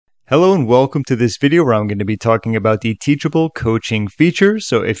Hello and welcome to this video where I'm going to be talking about the Teachable coaching feature.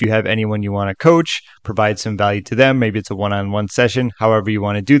 So if you have anyone you want to coach, provide some value to them, maybe it's a one-on-one session, however you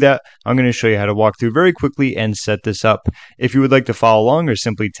want to do that, I'm going to show you how to walk through very quickly and set this up. If you would like to follow along or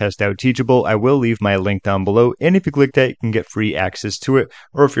simply test out Teachable, I will leave my link down below. And if you click that, you can get free access to it.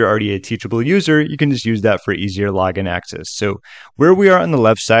 Or if you're already a Teachable user, you can just use that for easier login access. So where we are on the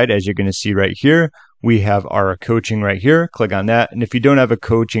left side, as you're going to see right here, we have our coaching right here. Click on that. And if you don't have a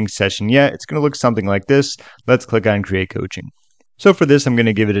coaching session yet, it's going to look something like this. Let's click on Create Coaching. So for this, I'm going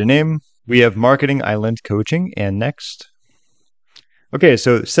to give it a name. We have Marketing Island Coaching and next. Okay,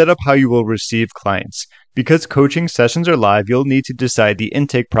 so set up how you will receive clients. Because coaching sessions are live, you'll need to decide the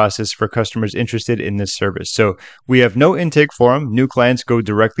intake process for customers interested in this service. So we have no intake form. New clients go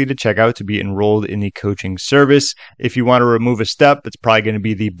directly to checkout to be enrolled in the coaching service. If you want to remove a step, it's probably going to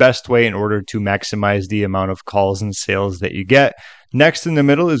be the best way in order to maximize the amount of calls and sales that you get. Next in the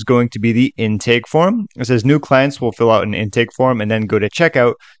middle is going to be the intake form. It says new clients will fill out an intake form and then go to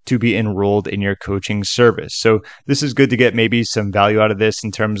checkout to be enrolled in your coaching service. So this is good to get maybe some value out of this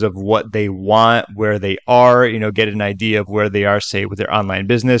in terms of what they want, where they are, get an idea of where they are, say, with their online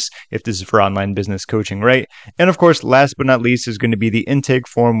business, if this is for online business coaching, right? And of course, last but not least is going to be the intake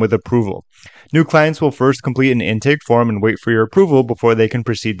form with approval. New clients will first complete an intake form and wait for your approval before they can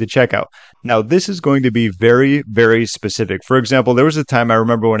proceed to checkout. Now, this is going to be very, very specific. For example, there was a time I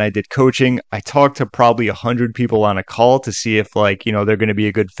remember when I did coaching, I talked to probably 100 people on a call to see if they're going to be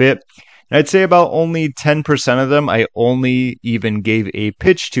a good fit. And I'd say about only 10% of them I only even gave a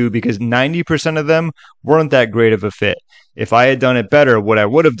pitch to because 90% of them weren't that great of a fit. If I had done it better, what I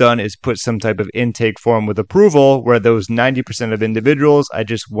would have done is put some type of intake form with approval where those 90% of individuals I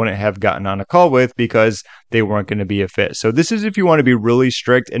just wouldn't have gotten on a call with because they weren't going to be a fit. So this is if you want to be really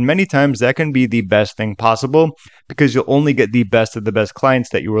strict, and many times that can be the best thing possible because you'll only get the best of the best clients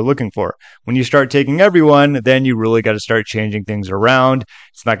that you were looking for. When you start taking everyone, then you really got to start changing things around.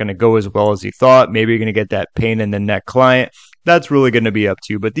 It's not going to go as well as you thought. Maybe you're going to get that pain in the neck client. That's really going to be up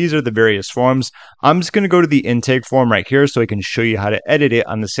to you, but these are the various forms. I'm just going to go to the intake form right here so I can show you how to edit it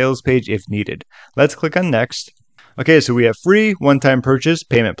on the sales page if needed. Let's click on next. Okay, so we have free, one-time purchase,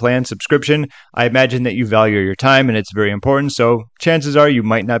 payment plan, subscription. I imagine that you value your time and it's very important. So chances are you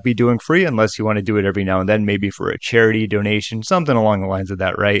might not be doing free unless you want to do it every now and then, maybe for a charity donation, something along the lines of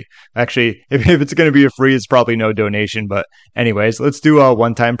that, right? Actually, if it's going to be a free, it's probably no donation. But anyways, let's do a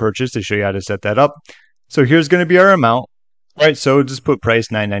one-time purchase to show you how to set that up. So here's going to be our amount. All right, so just put price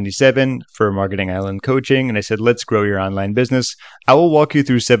 $9.97 for Marketing Island Coaching, and I said, let's grow your online business. I will walk you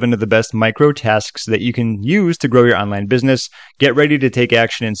through 7 of the best micro tasks that you can use to grow your online business. Get ready to take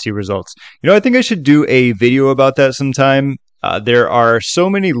action and see results. I think I should do a video about that sometime. There are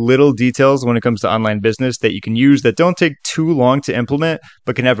so many little details when it comes to online business that you can use that don't take too long to implement,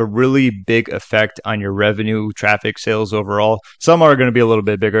 but can have a really big effect on your revenue, traffic, sales overall. Some are going to be a little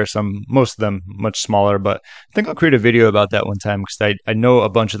bit bigger, most of them much smaller, but I think I'll create a video about that one time because I know a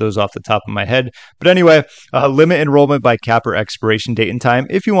bunch of those off the top of my head. But anyway, limit enrollment by cap or expiration date and time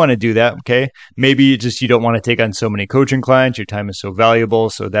if you want to do that, okay? Maybe you don't want to take on so many coaching clients. Your time is so valuable,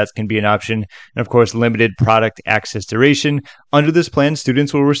 so that can be an option. And of course, limited product access duration. Under this plan,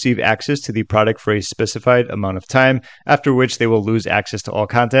 students will receive access to the product for a specified amount of time, after which they will lose access to all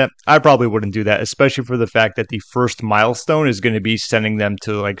content. I probably wouldn't do that, especially for the fact that the first milestone is going to be sending them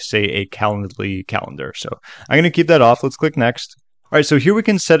to, say, a Calendly calendar. So I'm going to keep that off. Let's click next. All right, so here we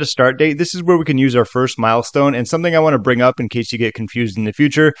can set a start date. This is where we can use our first milestone. And something I want to bring up in case you get confused in the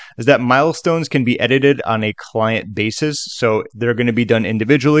future is that milestones can be edited on a client basis. So they're going to be done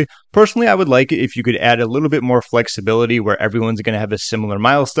individually. Personally, I would like it if you could add a little bit more flexibility where everyone's going to have a similar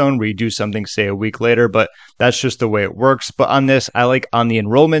milestone where you do something, say, a week later, but that's just the way it works. But on this, I like on the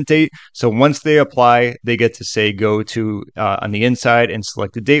enrollment date. So once they apply, they get to say go to on the inside and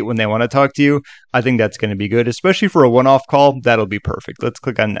select a date when they want to talk to you. I think that's going to be good, especially for a one-off call. That'll be perfect. Let's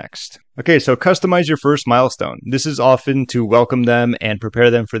click on next. Okay, so customize your first milestone. This is often to welcome them and prepare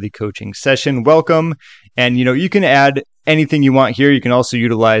them for the coaching session. Welcome. And, you can add anything you want here. You can also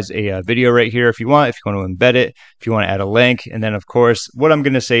utilize a video right here if you want to embed it, if you want to add a link. And then, of course, what I'm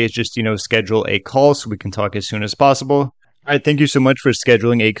going to say is just, schedule a call so we can talk as soon as possible. All right, thank you so much for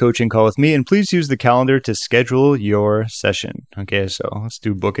scheduling a coaching call with me. And please use the calendar to schedule your session. Okay, so let's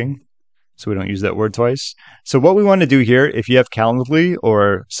do booking, so we don't use that word twice. So what we want to do here, if you have Calendly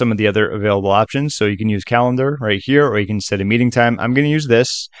or some of the other available options, so you can use calendar right here, or you can set a meeting time. I'm going to use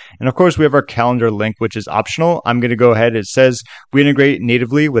this. And of course, we have our calendar link, which is optional. I'm going to go ahead. It says we integrate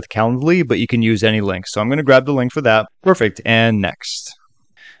natively with Calendly, but you can use any link. So I'm going to grab the link for that. Perfect. And next.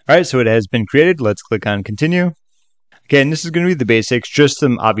 All right, so it has been created. Let's click on continue. Again, this is going to be the basics, just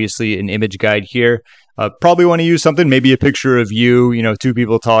some obviously an image guide here. Probably want to use something, maybe a picture of you, two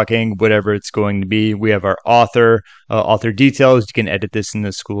people talking, whatever it's going to be. We have our author details. You can edit this in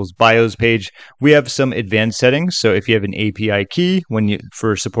the school's bios page. We have some advanced settings. So if you have an API key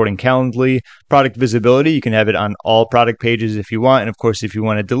for supporting Calendly, product visibility, you can have it on all product pages if you want. And of course, if you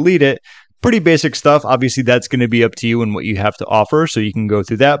want to delete it, pretty basic stuff. Obviously, that's going to be up to you and what you have to offer. So you can go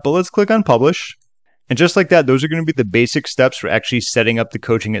through that, but let's click on publish. And just like that, those are going to be the basic steps for actually setting up the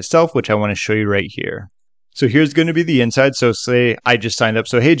coaching itself, which I want to show you right here. So here's going to be the inside. So say I just signed up.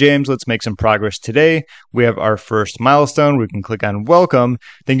 So, hey, James, let's make some progress today. We have our first milestone. We can click on welcome.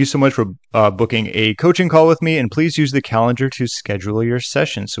 Thank you so much for booking a coaching call with me. And please use the calendar to schedule your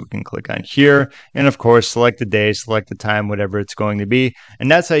session. So we can click on here. And of course, select the day, select the time, whatever it's going to be.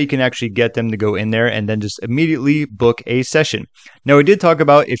 And that's how you can actually get them to go in there and then just immediately book a session. Now, we did talk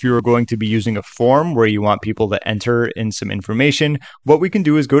about if you were going to be using a form where you want people to enter in some information, what we can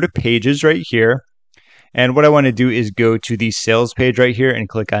do is go to pages right here. And what I want to do is go to the sales page right here and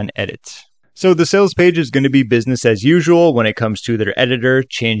click on edit. So the sales page is going to be business as usual when it comes to their editor,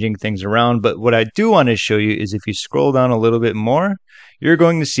 changing things around. But what I do want to show you is if you scroll down a little bit more, you're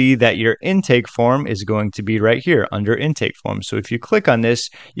going to see that your intake form is going to be right here under intake form. So if you click on this,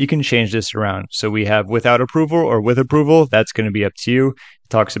 you can change this around. So we have without approval or with approval. That's going to be up to you. It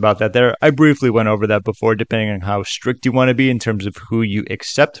talks about that there. I briefly went over that before, depending on how strict you want to be in terms of who you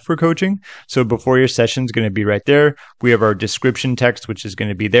accept for coaching. So before your session is going to be right there. We have our description text, which is going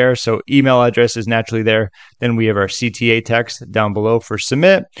to be there. So email address is naturally there. Then we have our CTA text down below for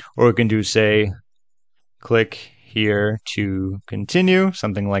submit, or we can do say, click here to continue,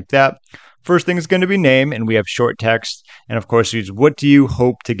 something like that. First thing is going to be name, and we have short text. And of course, use what do you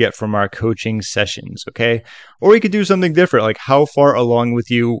hope to get from our coaching sessions, okay? Or we could do something different, like how far along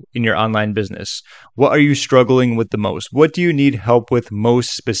with you in your online business? What are you struggling with the most? What do you need help with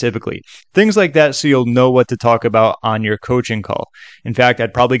most specifically? Things like that, so you'll know what to talk about on your coaching call. In fact,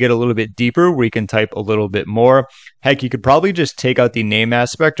 I'd probably get a little bit deeper where you can type a little bit more. Heck, you could probably just take out the name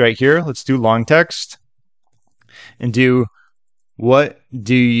aspect right here. Let's do long text. And do what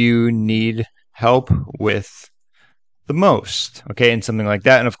do you need help with the most? Okay, and something like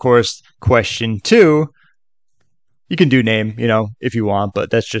that. And of course, question 2, you can do name, if you want, but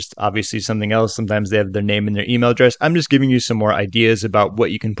that's just obviously something else. Sometimes they have their name and their email address. I'm just giving you some more ideas about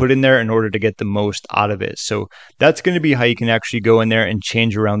what you can put in there in order to get the most out of it. So that's going to be how you can actually go in there and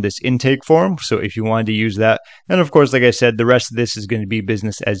change around this intake form. So if you wanted to use that, and of course, like I said, the rest of this is going to be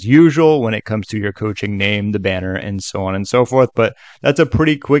business as usual when it comes to your coaching name, the banner, and so on and so forth. But that's a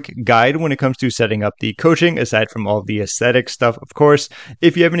pretty quick guide when it comes to setting up the coaching, aside from all the aesthetic stuff, of course.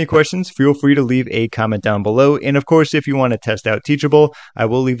 If you have any questions, feel free to leave a comment down below. And of course, if you want to test out Teachable, I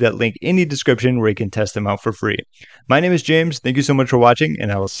will leave that link in the description where you can test them out for free. My name is James. Thank you so much for watching,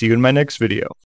 and I will see you in my next video.